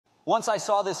Once I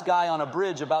saw this guy on a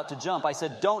bridge about to jump. I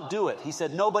said, don't do it. He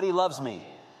said, nobody loves me.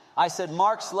 I said,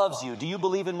 Marx loves you. Do you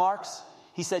believe in Marx?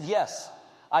 He said, yes.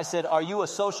 I said, are you a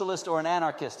socialist or an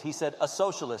anarchist? He said, a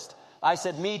socialist. I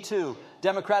said, me too.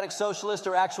 Democratic socialist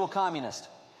or actual communist?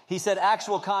 He said,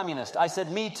 actual communist. I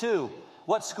said, me too.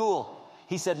 What school?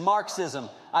 He said, Marxism.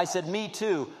 I said, me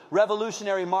too.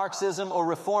 Revolutionary Marxism or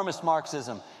reformist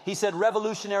Marxism? He said,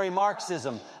 revolutionary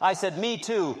Marxism. I said, me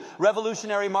too.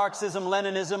 Revolutionary Marxism,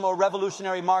 Leninism, or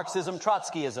revolutionary Marxism,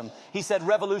 Trotskyism? He said,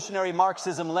 revolutionary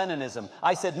Marxism, Leninism.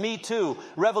 I said, me too.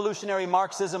 Revolutionary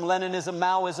Marxism, Leninism,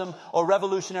 Maoism, or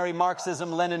revolutionary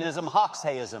Marxism, Leninism,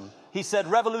 Hoxhaism? He said,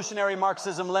 revolutionary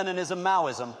Marxism, Leninism,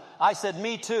 Maoism. I said,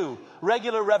 me too.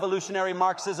 Regular revolutionary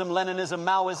Marxism, Leninism,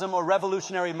 Maoism, or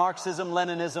revolutionary Marxism,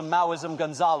 Leninism, Maoism,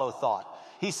 Gonzalo thought.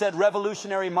 He said,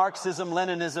 revolutionary Marxism,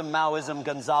 Leninism, Maoism,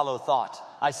 Gonzalo thought.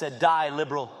 I said, die,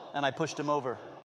 liberal, and I pushed him over.